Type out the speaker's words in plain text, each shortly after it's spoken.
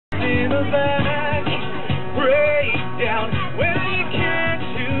back, break down when you can't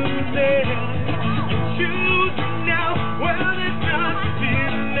choose it. You choose now when it's not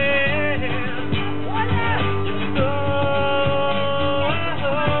feeling.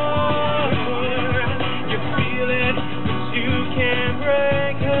 You feel it, but you can't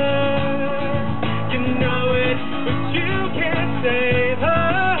break her. You know it, but you can't save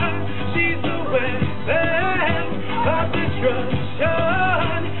her. She's the weapon of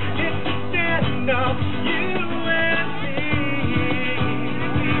destruction. It's the stand of you and me.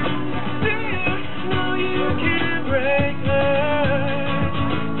 Do you know you can't break her?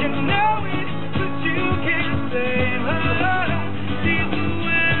 You know it, but you can't save her. She's the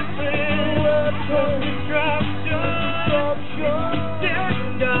weapon of destruction.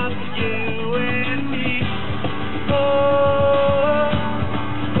 Stand up, you and me. Oh,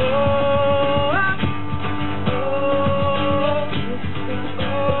 oh, oh,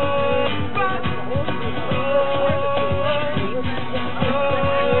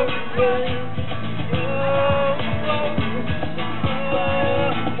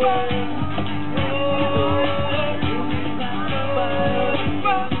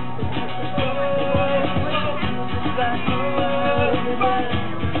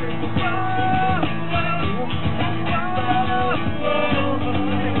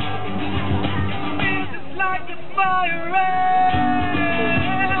 like a fire red.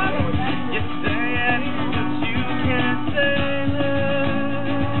 You say it, but you can't save it.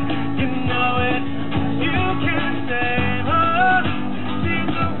 You know it, but you can't save her. She's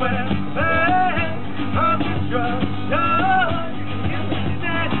the weapon of destruction. You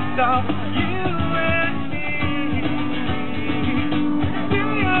stand off.